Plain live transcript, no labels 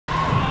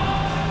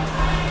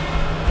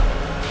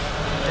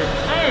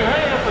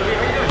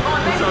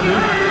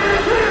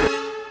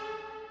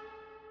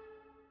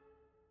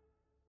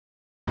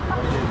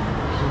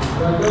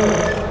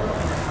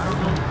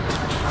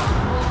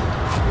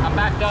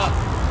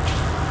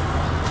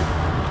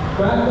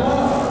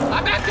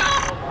I backed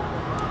up!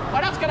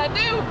 What else can I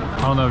do?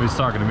 I don't know if he's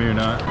talking to me or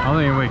not. I don't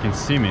think anybody can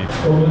see me.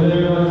 Over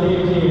there on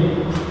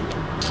team.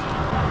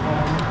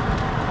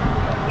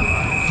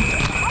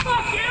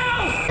 Fuck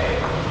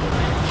you!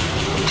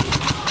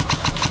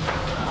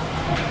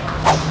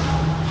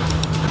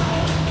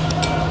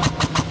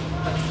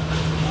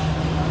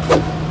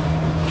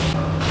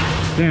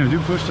 Damn,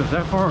 dude pushed us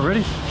that far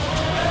already?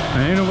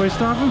 And ain't no way to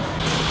stop him?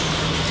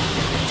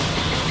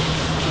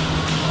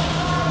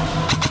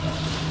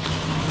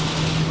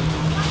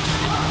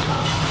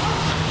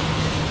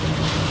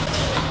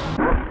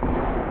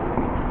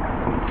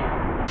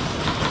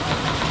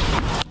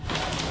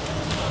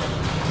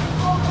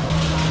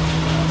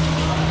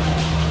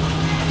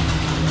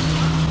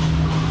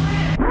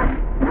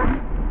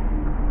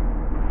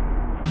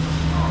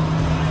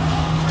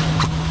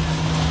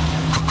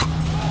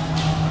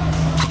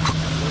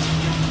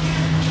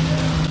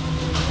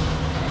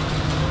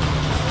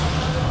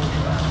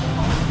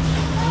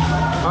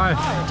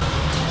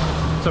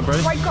 What's up,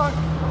 buddy? White car.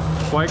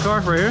 White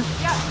car right here?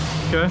 Yeah.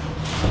 Okay.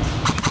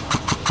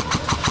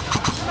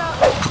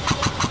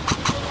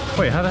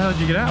 Wait, how the hell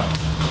did you get out?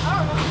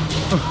 I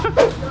don't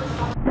know.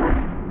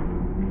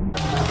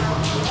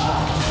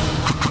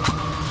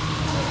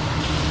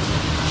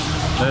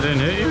 That didn't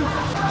hit you?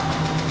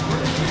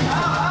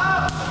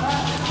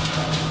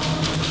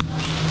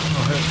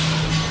 Oh, hit.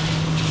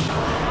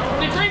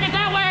 The drink is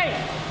that way!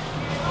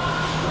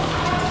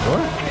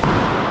 What?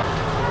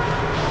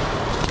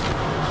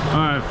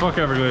 Alright, fuck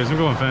Everglades. I'm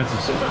going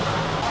fences.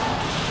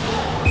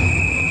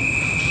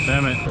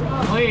 Damn it.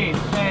 Please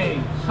say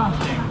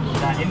something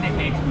that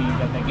indicates me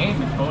that the game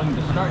is going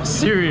to start.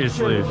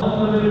 Seriously.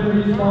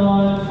 Unlimited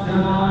response,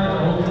 deny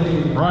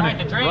only. Run Alright,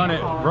 the it, drain. run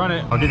it, run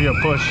it. I'll give you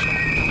a push.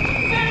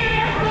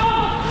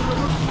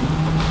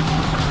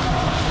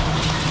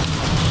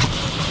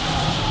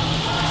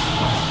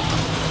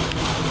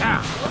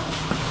 Ah.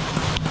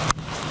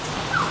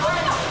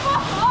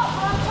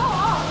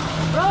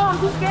 Bro, I'm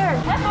too scared.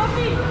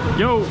 FOB.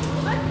 Yo,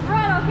 Let's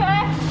run,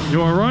 okay? you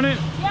wanna run it?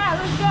 Yeah,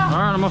 let's go.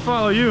 Alright, I'm gonna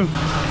follow you.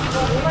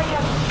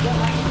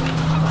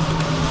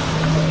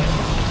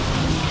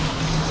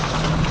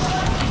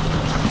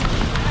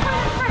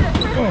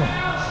 Oh.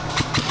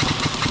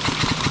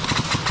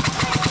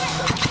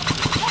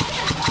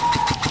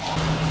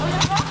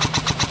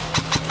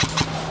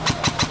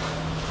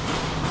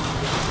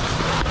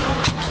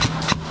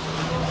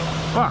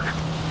 Fuck.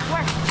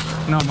 Where?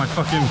 No, my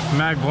fucking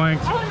mag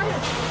blanked.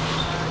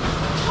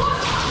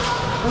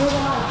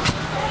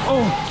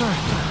 Oh, sorry.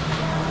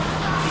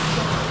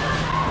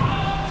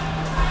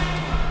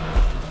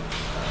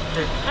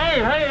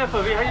 Hey,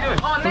 FOV, how you doing?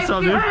 Oh, What's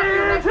up, dude?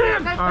 Nice to meet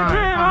you.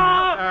 Alright,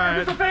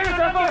 alright. Mr. Famous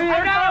FOV,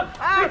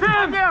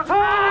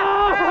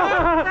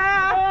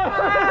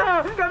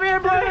 come here,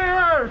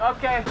 brother!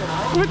 Okay.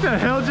 What the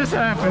hell just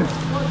happened?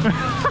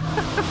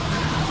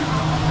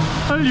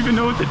 I don't even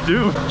know what to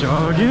do.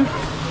 Jogging.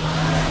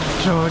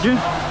 Jogging.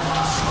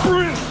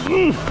 Sprint.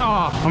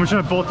 Oh, I'm gonna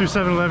try to bolt through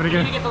 7-Eleven You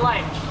need to again. get the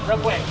light, real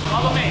quick.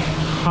 Follow me.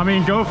 I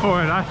mean, go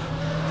for it. I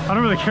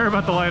don't really care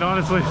about the light,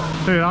 honestly.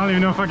 Dude, I don't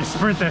even know if I can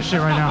sprint that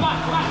shit right Come now.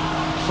 on, come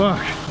on.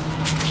 Fuck.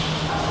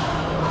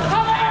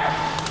 Come here!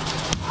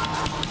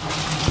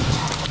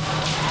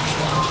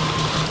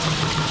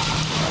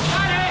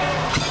 Got it!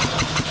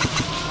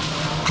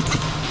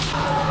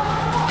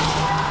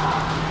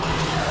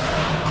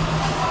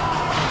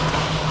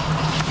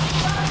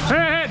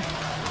 Hey,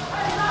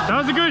 that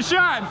was a good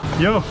shot.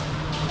 Yo,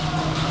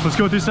 let's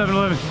go through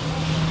 7-Eleven.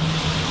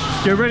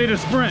 Get ready to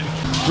sprint.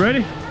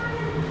 Ready?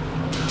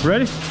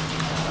 Ready?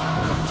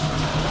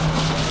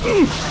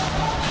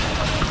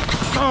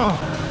 Oh.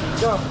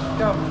 Go,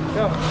 go,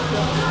 go,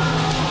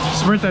 go.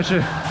 Sprint that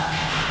shit.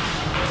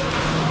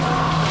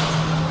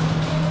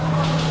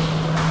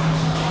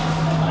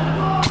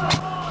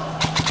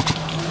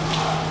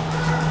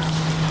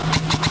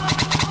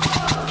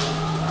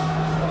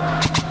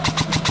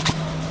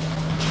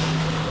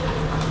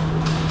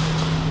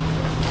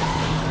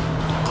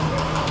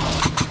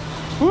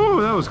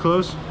 Woo, that was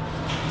close.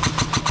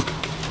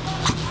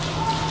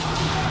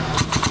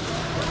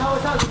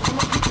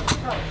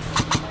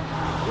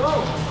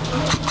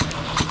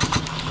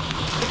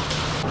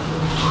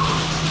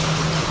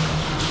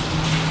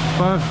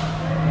 Five,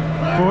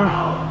 4,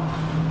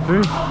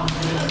 3,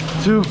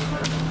 2.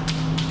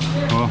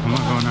 Well, I'm not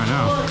going right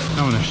now.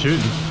 Not when they're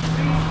shooting.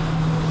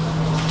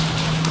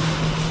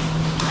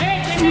 Hey,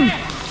 man!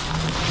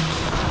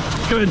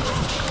 Good.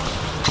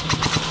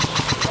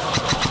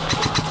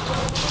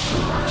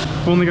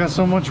 Only got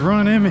so much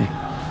run in me.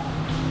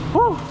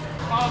 Woo.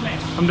 Follow me.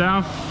 I'm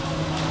down.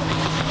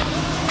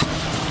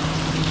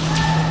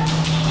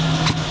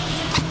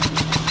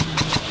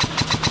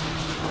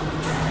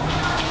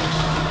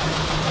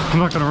 I'm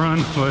not gonna run,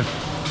 but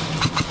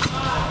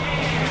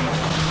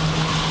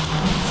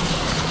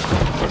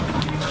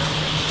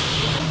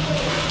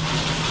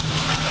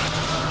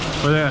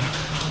where they at?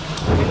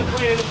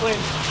 In the plane.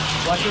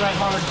 Watch your right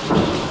hard.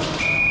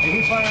 And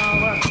he's firing on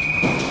the left.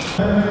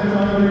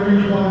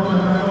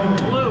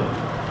 Blue.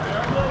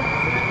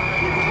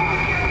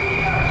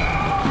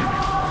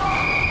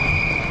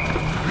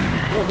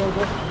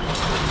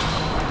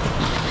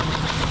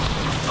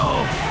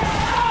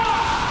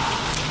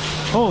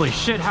 Holy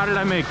shit, how did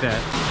I make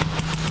that?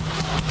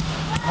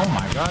 Oh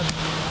my god.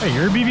 Hey,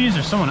 your BBs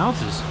or someone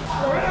else's?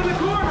 Right on the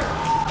corner!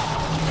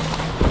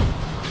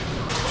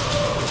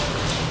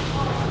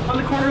 On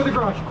the corner of the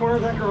garage. Corner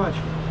of that garage.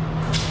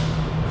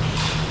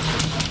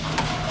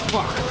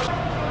 Fuck.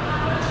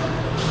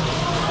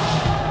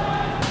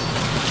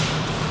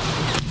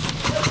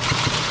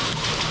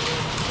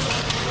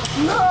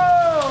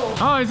 No!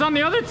 Oh, he's on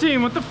the other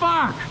team. What the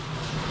fuck?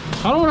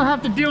 I don't want to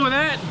have to deal with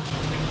that.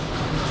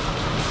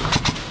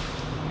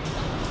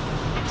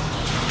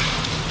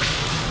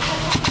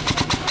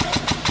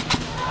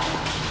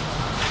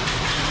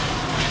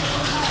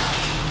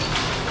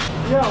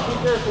 Yeah, be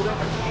careful. That's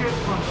a shit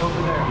front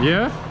over there.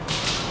 Yeah?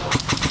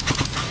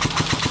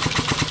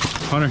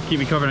 Hunter, keep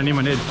me covered. I need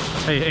my nid.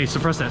 Hey,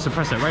 suppress that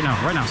right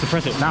now,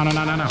 suppress it. No.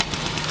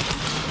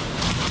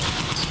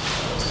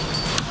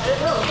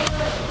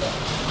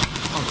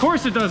 Of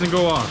course it doesn't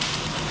go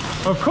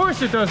off. Of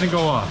course it doesn't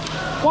go off.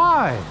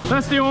 Why?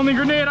 That's the only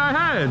grenade I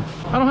had.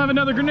 I don't have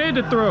another grenade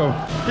to throw.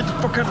 Get the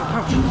fuck out of the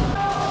pouch.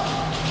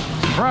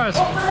 Surprise.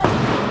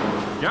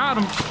 Got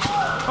him.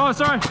 Oh,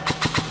 sorry.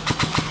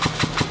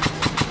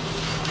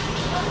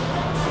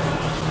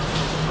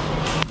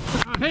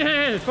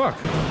 Hey,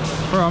 fuck.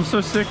 Bro, I'm so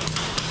sick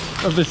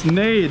of this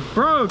nade.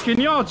 Bro,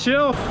 can y'all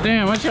chill?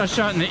 Damn, I just got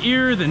shot in the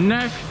ear, the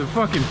neck, the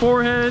fucking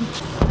forehead.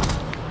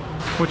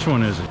 Which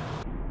one is it?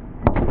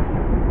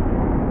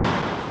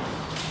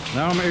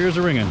 Now my ears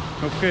are ringing.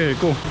 Okay,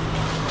 cool.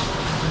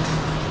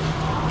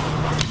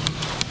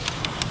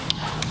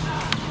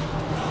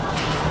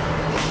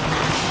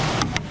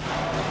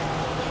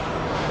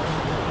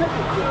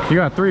 You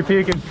got 3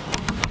 peeking.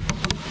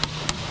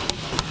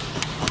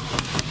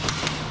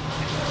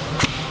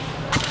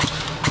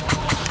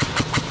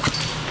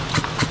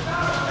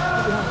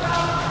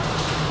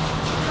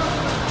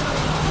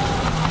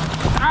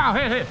 Ow,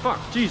 hey, fuck,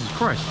 Jesus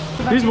Christ.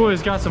 These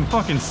boys got some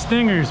fucking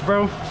stingers,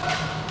 bro.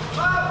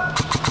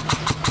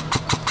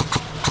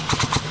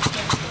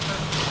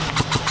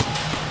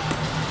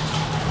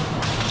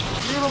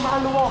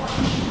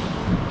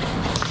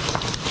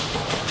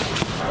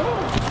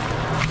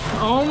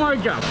 Oh my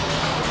god.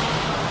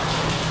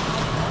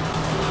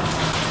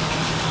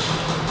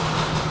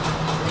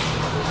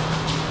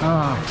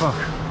 Ah, fuck.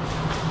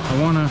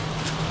 I wanna...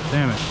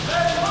 Damn it.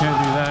 Can't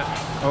do that.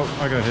 Oh,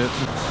 I got hit.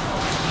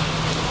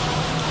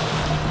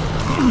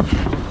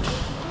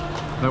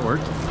 That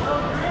worked.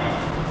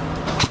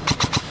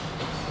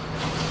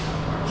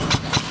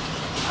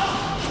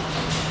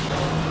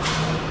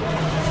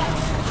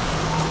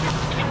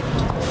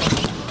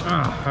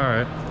 Ah,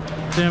 alright.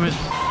 Damn it.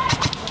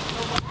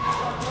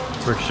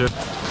 Quick shit.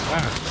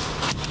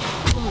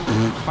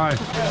 Hi.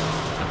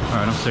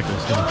 Alright, I'm sick of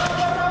this thing.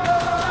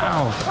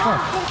 Ow,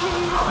 fuck.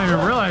 I didn't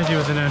even realize he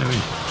was an enemy.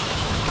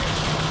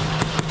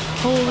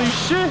 Holy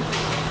shit.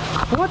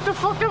 What the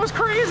fuck? That was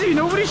crazy.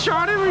 Nobody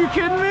shot him. Are you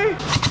kidding me?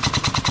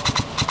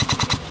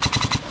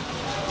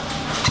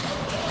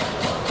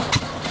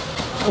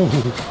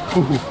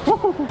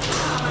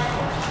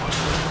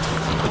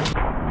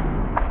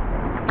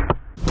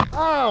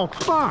 Oh,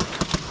 fuck.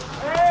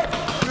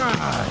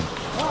 God.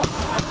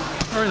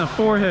 Right in the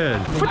forehead.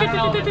 I don't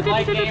know, it's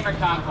like game or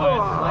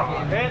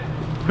conquest.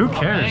 Who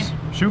cares?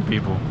 Shoot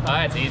people. Oh,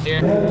 it's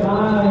easier.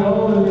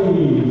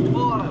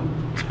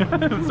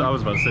 So I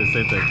was about to say the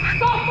same thing.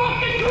 Stop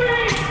fucking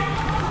green!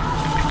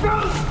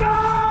 Don't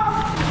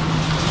stop!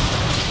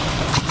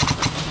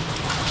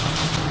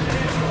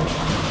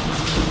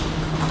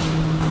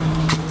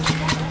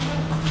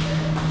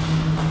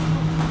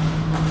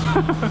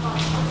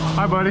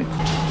 Hi, buddy.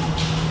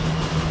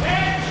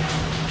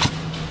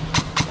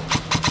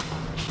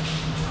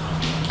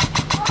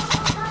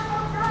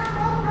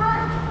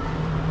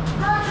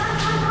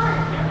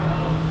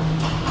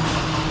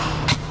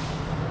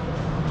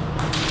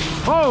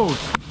 Oh!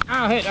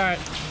 Ow, hit, alright.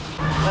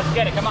 Let's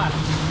get it, come on.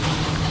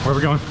 Where are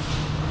we going?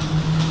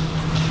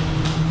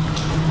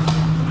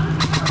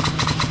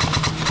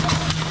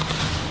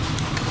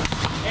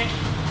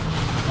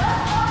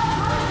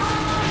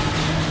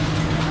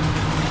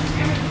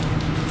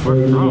 For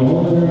the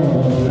owner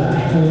of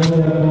Black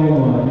Toyota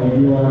Corolla, if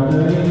you are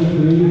turning,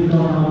 please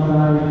come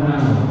outside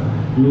now.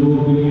 You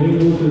will be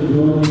able to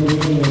join the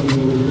game when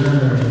you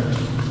return.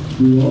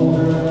 The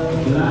owner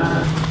of Black.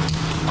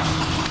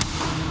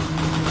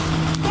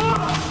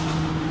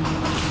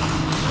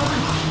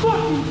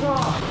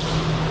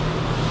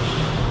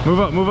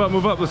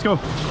 Move up, let's go.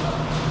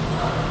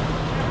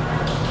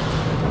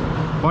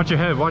 Watch your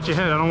head, I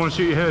don't want to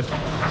shoot your head.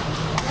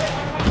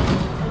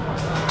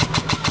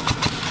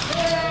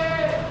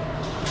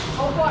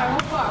 Hold fire.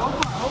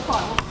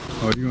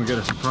 Oh, you're gonna get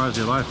a surprise of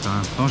your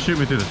lifetime. Don't shoot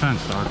me through the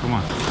fence, dog, come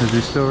on. Is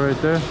he still right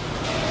there? I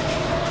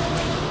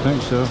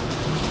think so.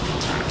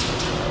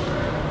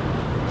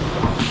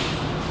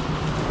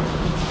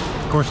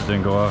 Of course it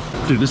didn't go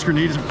off. Dude, this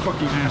grenade is a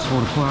fucking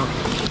asshole to pull out.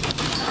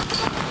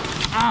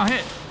 Ow,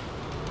 hit!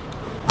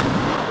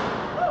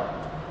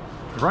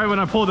 Right when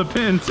I pulled the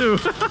pin, too.